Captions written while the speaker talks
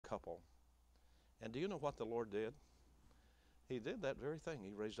couple. And do you know what the Lord did? He did that very thing.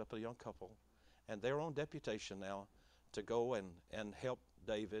 He raised up a young couple, and they're on deputation now to go and help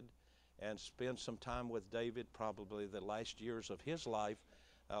David and spend some time with David, probably the last years of his life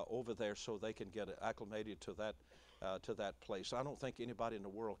over there, so they can get acclimated to that place. I don't think anybody in the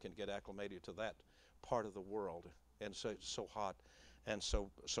world can get acclimated to that part of the world, and so it's so hot and so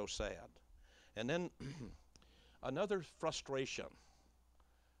sad. And then another frustration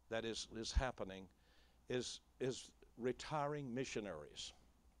that is happening is retiring missionaries.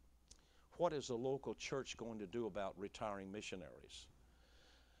 What is the local church going to do about retiring missionaries?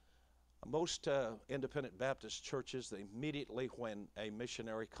 Most independent Baptist churches, they immediately when a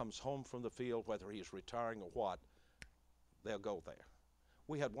missionary comes home from the field, whether he's retiring or what, they'll go there.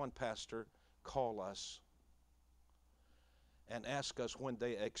 We had one pastor call us and ask us when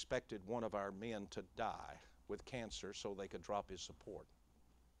they expected one of our men to die with cancer so they could drop his support.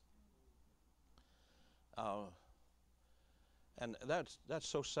 And that's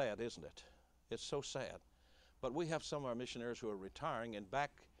so sad, isn't it? It's so sad. But we have some of our missionaries who are retiring, and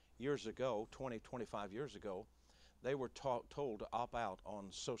back years ago, 20, 25 years ago, they were told to opt out on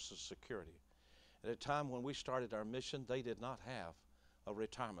Social Security. At a time when we started our mission, they did not have a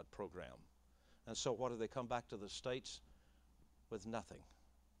retirement program. And so what do they come back to the States with? Nothing.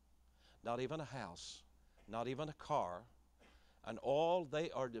 Not even a house, not even a car, and all they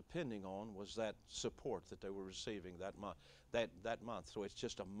are depending on was that support that they were receiving that month. That month. So it's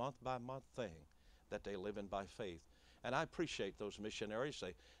just a month-by-month thing that they live in by faith. And I appreciate those missionaries.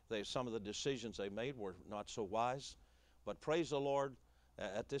 Some of the decisions they made were not so wise, but praise the Lord.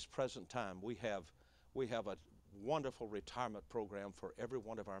 At this present time, we have a wonderful retirement program for every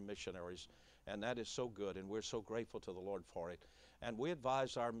one of our missionaries, and that is so good, and we're so grateful to the Lord for it. And we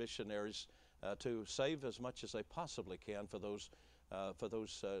advise our missionaries to save as much as they possibly can for those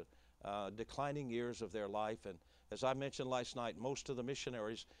declining years of their life. And as I mentioned last night, most of the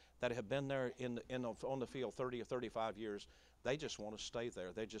missionaries that have been there on the field 30 or 35 years, they just want to stay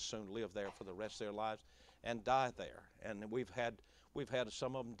there. They just soon live there for the rest of their lives and die there. And we've had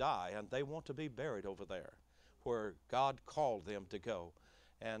some of them die, and they want to be buried over there where God called them to go.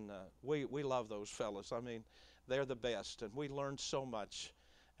 And we love those fellas. I mean, they're the best, and we learn so much.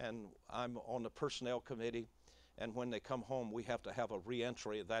 And I'm on the personnel committee, and when they come home, we have to have a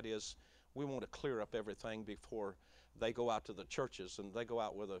reentry. That is, we want to clear up everything before they go out to the churches, and they go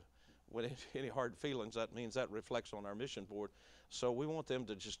out with any hard feelings. That means that reflects on our mission board. So we want them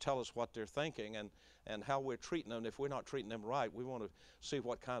to just tell us what they're thinking and how we're treating them. If we're not treating them right, we want to see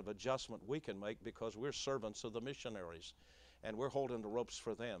what kind of adjustment we can make, because we're servants of the missionaries, and we're holding the ropes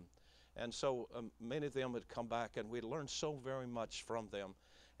for them. And so many of them had come back, and we learned so very much from them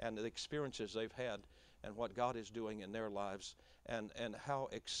and the experiences they've had and what God is doing in their lives, and how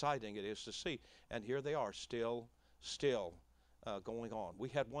exciting it is to see. And here they are still going on. We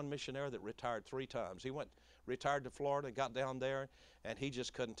had one missionary that retired 3 times. He retired to Florida, got down there, and he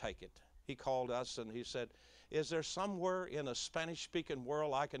just couldn't take it. He called us and he said, "Is there somewhere in a Spanish-speaking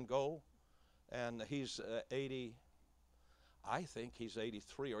world I can go?" And he's 80, I think he's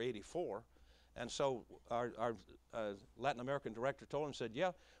 83 or 84. And so our Latin American director told him, said,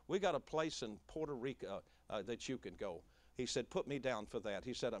 "Yeah, we got a place in Puerto Rico that you can go." He said, "Put me down for that."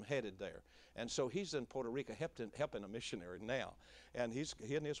 He said, "I'm headed there." And so he's in Puerto Rico helping a missionary now. And he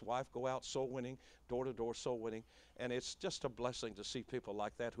and his wife go out soul winning, door-to-door soul winning. And it's just a blessing to see people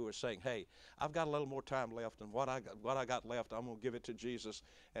like that who are saying, "Hey, I've got a little more time left, and what I got left, I'm going to give it to Jesus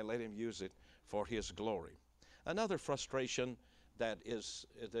and let him use it for his glory." Another frustration that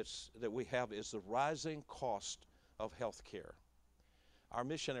we have is the rising cost of health care. Our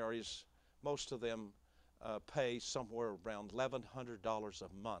missionaries, most of them pay somewhere around $1,100 a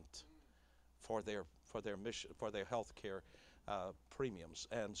month for their health care premiums,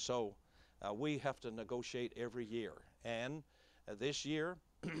 and so we have to negotiate every year. And this year,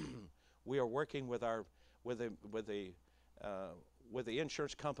 we are working with the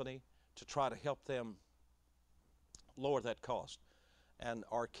insurance company to try to help them lower that cost, and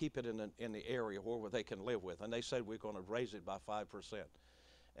or keep it in the area where they can live with. And they said we're going to raise it by 5%.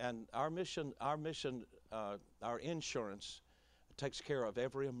 And our insurance takes care of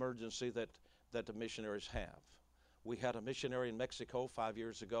every emergency that the missionaries have. We had a missionary in Mexico 5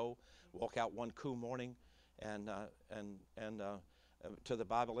 years ago walk out one cool morning and to the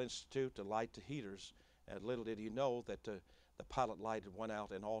Bible Institute to light the heaters. And little did he know that the pilot light went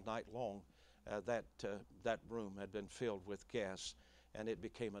out, and all night long that room had been filled with gas, and it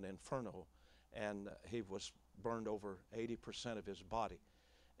became an inferno, and he was burned over 80% of his body.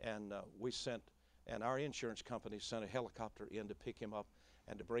 And our insurance company sent a helicopter in to pick him up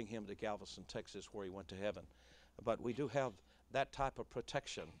and to bring him to Galveston, Texas, where he went to heaven. But we do have that type of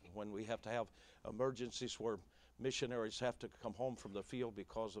protection when we have to have emergencies where missionaries have to come home from the field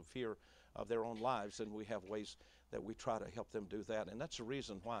because of fear of their own lives, and we have ways that we try to help them do that. And that's the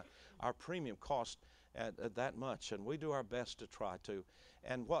reason why our premium costs at that much, and we do our best to try to.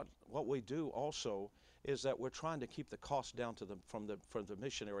 And what we do also is that we're trying to keep the cost down to from the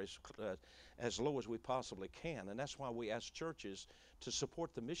missionaries as low as we possibly can. And that's why we ask churches to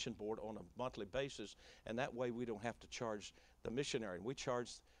support the mission board on a monthly basis, and that way we don't have to charge the missionary. We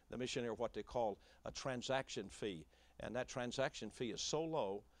charge the missionary what they call a transaction fee, and that transaction fee is so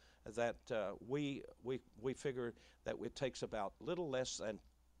low that we figure that it takes about little less than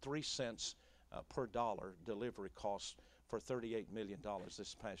 3 cents per dollar delivery costs for $38 million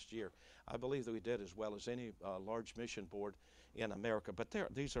this past year. I believe that we did as well as any large mission board in America. But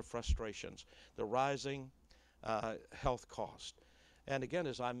these are frustrations. The rising health cost. And again,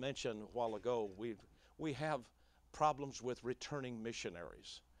 as I mentioned a while ago, we have problems with returning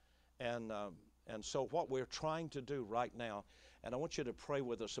missionaries. And so what we're trying to do right now, and I want you to pray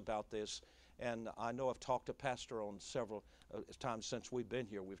with us about this, and I know I've talked to Pastor on several times since we've been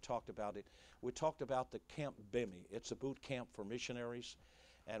here. We've talked about it. We talked about the Camp Bimmy. It's a boot camp for missionaries,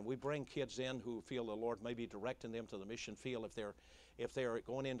 and we bring kids in who feel the Lord may be directing them to the mission field if they're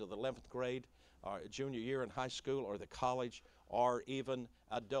going into the 11th grade, junior year in high school, or the college, or even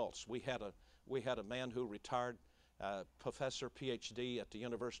adults. We had a man who retired, professor, PhD at the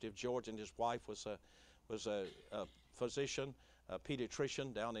University of Georgia, and his wife was a physician, a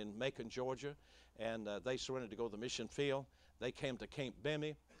pediatrician down in Macon, Georgia, and they surrendered to go to the mission field. They came to Camp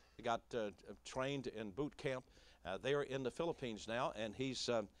Bimmy. They got trained in boot camp. They're in the Philippines now, and he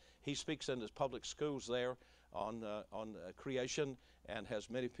speaks in his public schools there on creation and has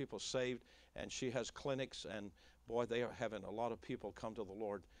many people saved. And she has clinics, and boy, they are having a lot of people come to the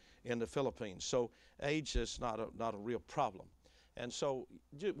Lord in the Philippines. So AIDS is not a real problem. And so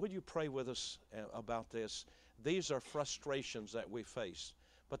would you pray with us about this? These are frustrations that we face.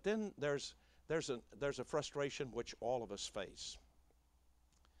 But then there's a frustration which all of us face.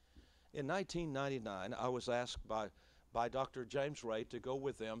 In 1999, I was asked by Dr. James Ray to go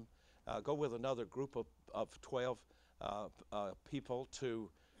with them, go with another group of 12 people to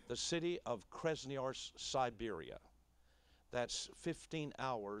the city of Krasnoyarsk, Siberia. That's 15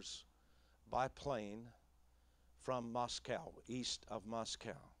 hours by plane from Moscow, east of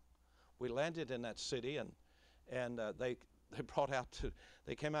Moscow. We landed in that city, and they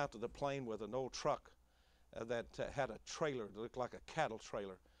came out to the plane with an old truck that had a trailer that looked like a cattle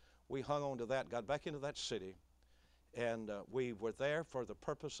trailer. We hung on to that, got back into that city, and we were there for the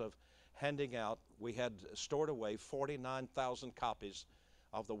purpose of handing out. We had stored away 49,000 copies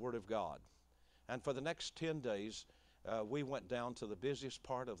of the Word of God. And for the next 10 days, we went down to the busiest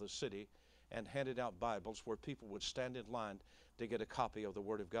part of the city and handed out Bibles where people would stand in line to get a copy of the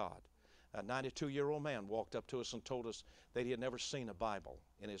Word of God. A 92-year-old man walked up to us and told us that he had never seen a Bible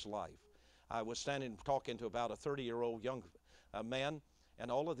in his life. I was standing talking to about a 30-year-old young man, and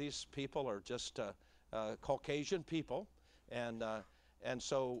all of these people are just Caucasian people, and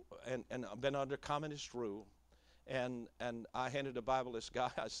been under communist rule. And I handed a Bible to this guy.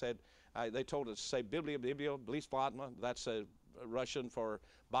 I said, they told us to say Biblia, Blislatma. That's a Russian for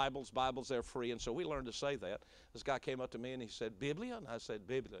Bibles. Bibles, they're free. And so we learned to say that. This guy came up to me and he said, Biblia? And I said,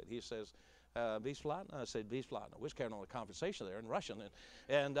 Biblia. He says, Blislatma? I said, Blislatma. We was carrying on a conversation there in Russian.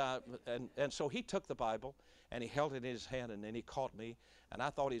 And so he took the Bible and he held it in his hand, and then he caught me, and I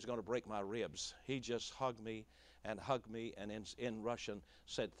thought he was going to break my ribs. He just hugged me, and in Russian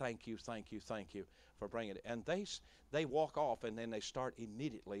said, thank you, thank you, thank you for bringing it. And they walk off, and then they start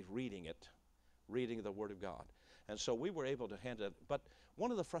immediately reading the Word of God. And so we were able to handle it. But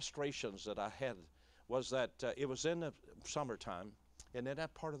one of the frustrations that I had was that it was in the summertime, and in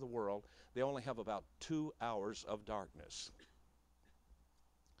that part of the world, they only have about 2 hours of darkness.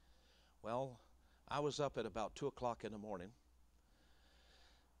 Well, I was up at about 2 o'clock in the morning,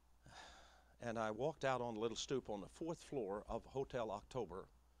 and I walked out on a little stoop on the 4th floor of Hotel October,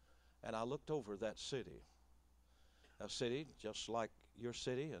 and I looked over that city, a city just like your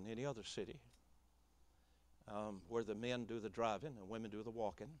city and any other city, where the men do the driving and women do the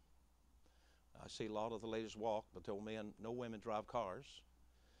walking. I see a lot of the ladies walk, but no women drive cars.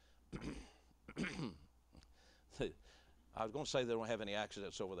 I was going to say they don't have any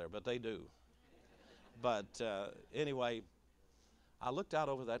accidents over there, but they do. But anyway, I looked out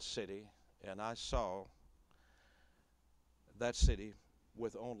over that city, and I saw that city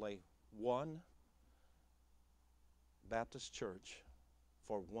with only one Baptist church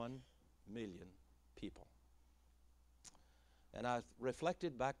for 1 million people. And I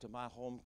reflected back to my home